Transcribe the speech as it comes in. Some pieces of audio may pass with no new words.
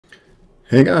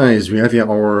Hey guys, we have here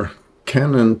our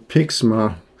Canon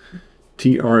PIXMA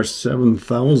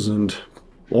TR7000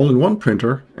 all-in-one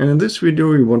printer, and in this video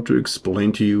we want to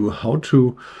explain to you how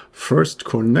to first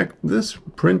connect this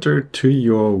printer to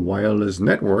your wireless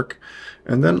network,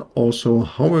 and then also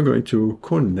how we're going to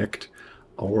connect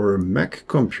our Mac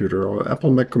computer, our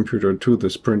Apple Mac computer, to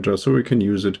this printer so we can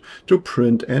use it to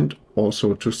print and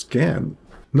also to scan.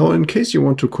 Now, in case you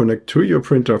want to connect to your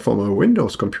printer from a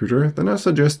Windows computer, then I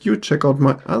suggest you check out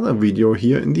my other video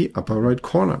here in the upper right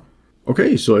corner.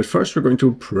 Okay, so at first we're going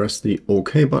to press the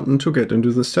OK button to get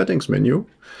into the settings menu.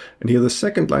 And here the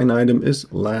second line item is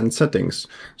LAN settings.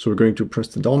 So we're going to press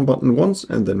the down button once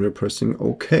and then we're pressing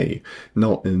OK.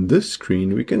 Now in this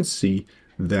screen we can see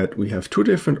that we have two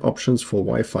different options for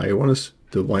Wi-Fi. One is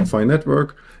the Wi-Fi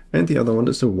network, and the other one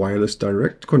is a wireless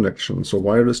direct connection. So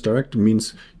wireless direct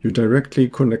means you're directly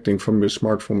connecting from your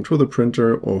smartphone to the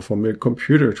printer or from your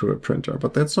computer to a printer.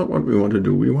 But that's not what we want to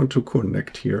do. We want to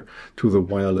connect here to the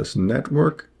wireless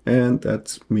network, and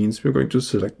that means we're going to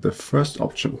select the first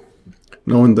option.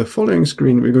 Now in the following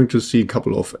screen, we're going to see a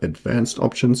couple of advanced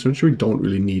options which we don't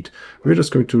really need. We're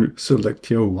just going to select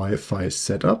here Wi-Fi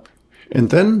setup and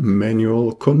then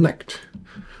manual connect.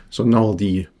 So now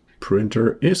the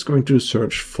printer is going to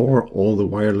search for all the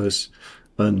wireless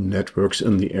networks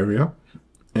in the area,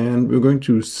 and we're going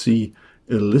to see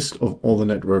a list of all the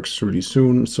networks really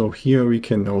soon. So here we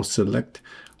can now select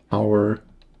our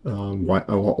own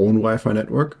Wi-Fi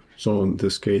network. So in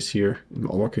this case here, in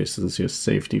our case, this is here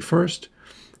safety first.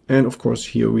 And of course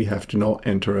here we have to now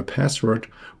enter a password,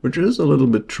 which is a little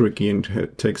bit tricky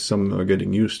and takes some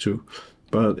getting used to.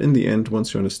 But in the end,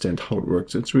 once you understand how it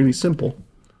works, it's really simple.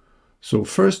 So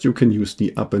first you can use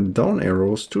the up and down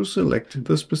arrows to select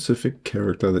the specific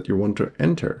character that you want to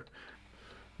enter.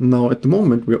 Now at the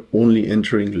moment we're only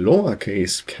entering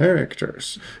lowercase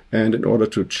characters, and in order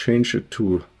to change it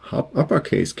to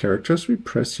uppercase characters we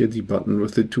press here the button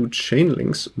with the two chain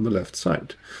links on the left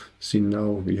side. See,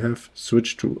 now we have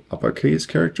switched to uppercase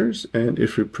characters, and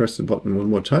if we press the button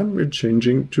one more time we're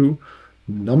changing to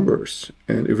numbers,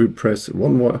 and if we press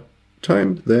one more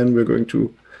time then we're going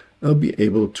to be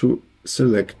able to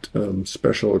select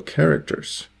special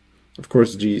characters. Of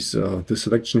course this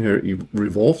selection here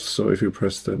revolves, so if you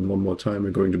press then one more time we're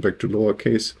going back to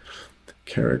lowercase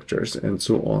characters and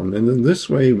so on. And in this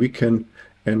way we can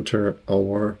enter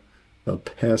our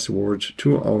password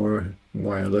to our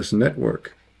wireless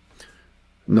network.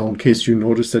 Now in case you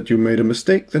notice that you made a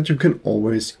mistake, then you can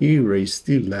always erase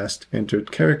the last entered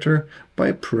character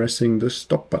by pressing the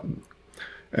stop button.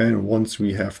 And once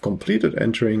we have completed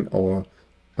entering our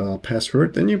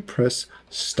password, then you press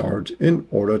start in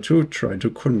order to try to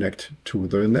connect to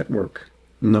the network.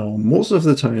 Now most of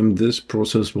the time this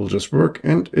process will just work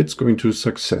and it's going to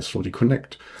successfully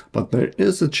connect. But there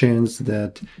is a chance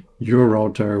that your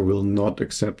router will not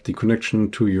accept the connection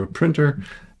to your printer.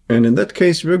 And in that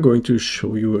case, we're going to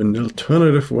show you an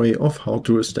alternative way of how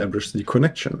to establish the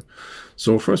connection.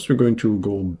 So first we're going to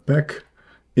go back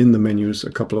in the menus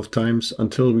a couple of times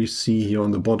until we see here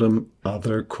on the bottom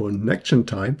other connection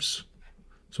types.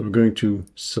 So we're going to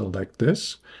select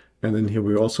this, and then here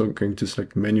we're also going to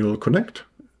select manual connect.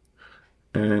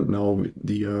 And now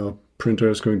the printer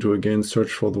is going to again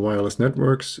search for the wireless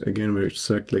networks. Again, we're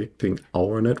selecting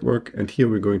our network, and here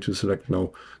we're going to select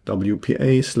now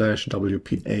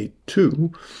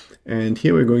WPA/WPA2. And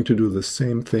here we're going to do the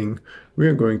same thing.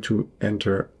 We're going to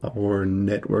enter our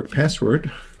network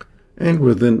password, and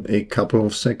within a couple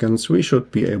of seconds we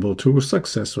should be able to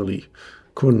successfully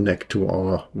connect to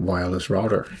our wireless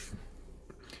router.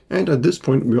 And at this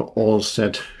point we're all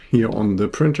set here on the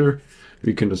printer.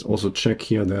 We can just also check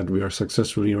here that we are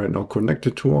successfully right now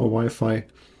connected to our Wi-Fi,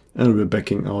 and we're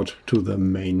backing out to the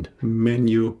main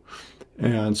menu.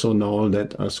 And so now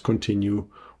let us continue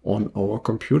on our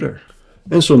computer.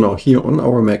 And so now here on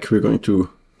our Mac we're going to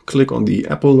click on the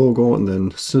Apple logo and then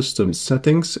System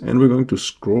Settings, and we're going to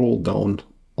scroll down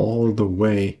all the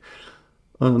way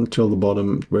until the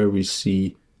bottom where we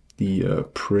see the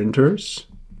printers.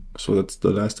 So that's the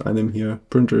last item here,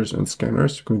 printers and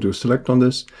scanners. We're going to select on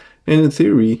this, and in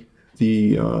theory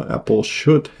the Apple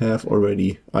should have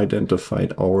already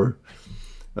identified our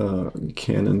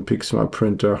Canon PIXMA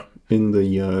printer in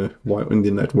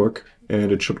the network,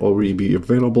 and it should already be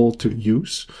available to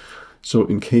use. So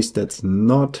in case that's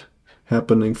not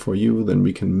happening for you, then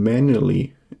we can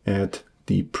manually add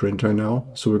the printer now.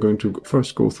 So we're going to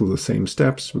first go through the same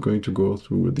steps. We're going to go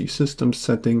through the system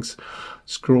settings,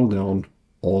 scroll down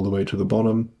all the way to the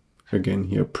bottom. Again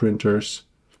here, printers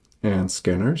and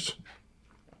scanners.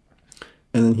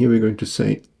 And then here we're going to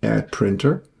say add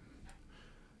printer.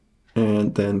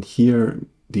 And then here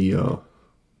the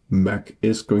Mac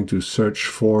is going to search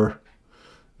for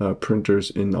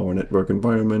printers in our network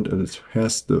environment, and it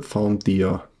has found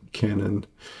the Canon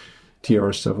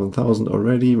TR7000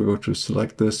 already. We're going to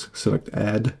select this, select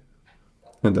add,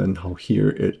 and then how here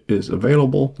it is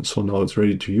available. So now it's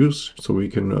ready to use, so we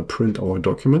can print our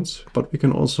documents, but we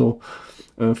can also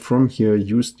from here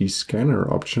use the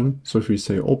scanner option. So if we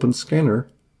say open scanner,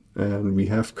 and we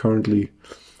have currently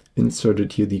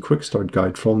inserted here the quick start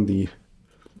guide from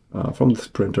this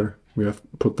printer, we have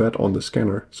put that on the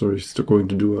scanner. So we're still going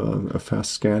to do a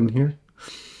fast scan here,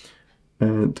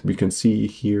 and we can see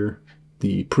here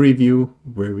the preview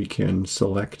where we can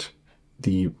select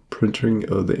the printing,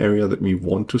 the area that we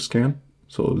want to scan.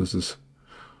 So this is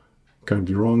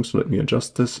currently wrong, so let me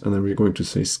adjust this, and then we're going to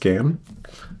say scan.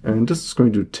 And this is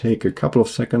going to take a couple of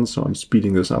seconds, so I'm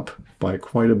speeding this up by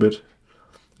quite a bit.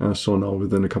 So now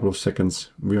within a couple of seconds,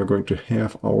 we are going to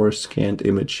have our scanned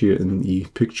image here in the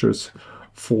pictures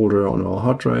folder on our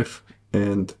hard drive.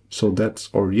 And so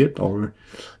that's already it. Our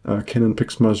Canon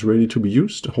PIXMA is ready to be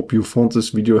used. I hope you found this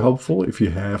video helpful. If you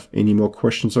have any more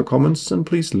questions or comments, then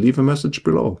please leave a message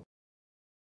below.